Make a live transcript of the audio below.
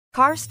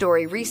Car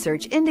Story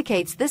research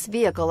indicates this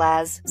vehicle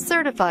as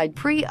certified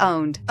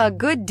pre-owned, a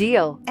good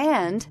deal,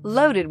 and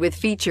loaded with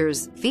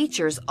features.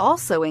 Features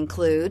also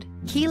include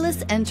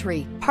keyless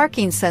entry,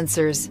 parking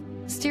sensors,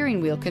 steering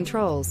wheel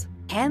controls,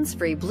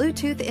 hands-free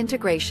Bluetooth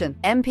integration,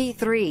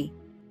 MP3.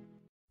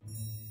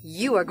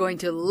 You are going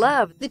to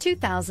love the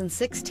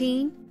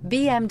 2016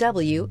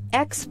 BMW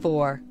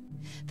X4.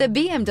 The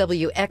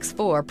BMW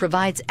X4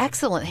 provides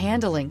excellent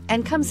handling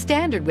and comes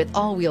standard with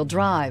all-wheel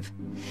drive.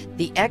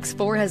 The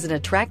X4 has an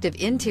attractive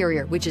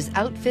interior which is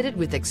outfitted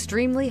with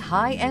extremely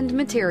high-end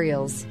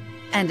materials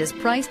and is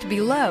priced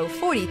below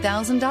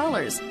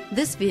 $40,000.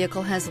 This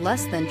vehicle has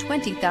less than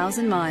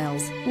 20,000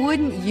 miles.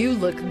 Wouldn't you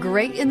look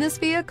great in this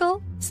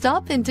vehicle?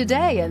 Stop in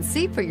today and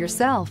see for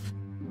yourself.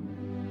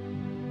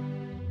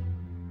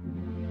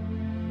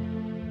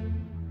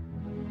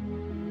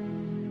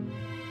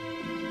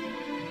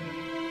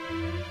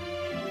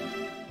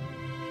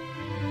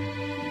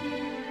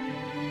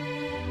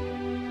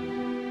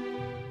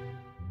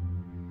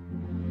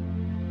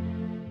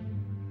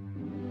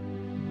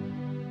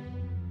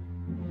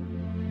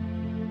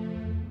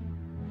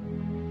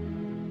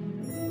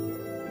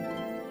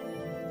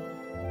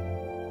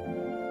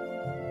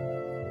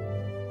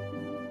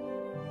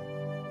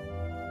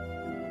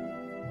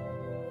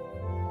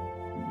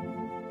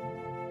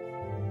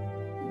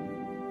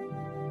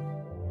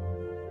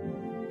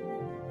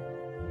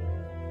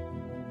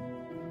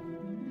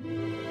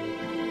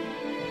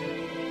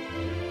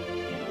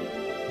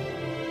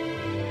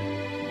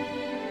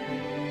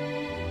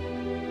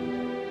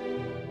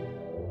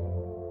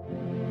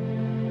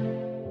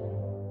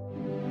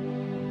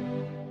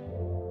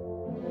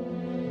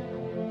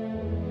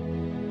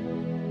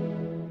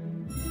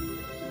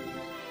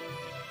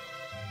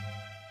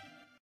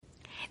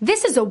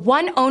 This is a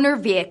one-owner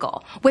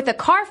vehicle with a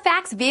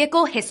Carfax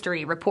Vehicle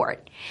History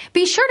Report.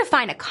 Be sure to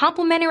find a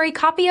complimentary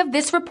copy of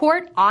this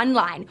report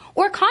online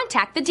or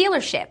contact the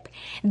dealership.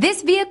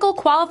 This vehicle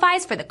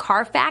qualifies for the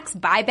Carfax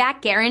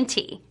Buyback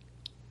Guarantee.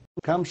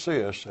 Come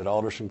see us at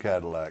Alderson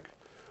Cadillac.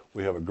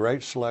 We have a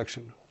great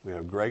selection. We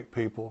have great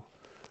people.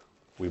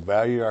 We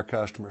value our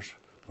customers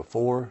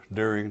before,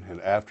 during,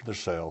 and after the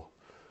sale.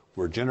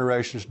 We're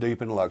generations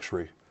deep in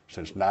luxury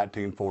since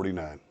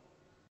 1949.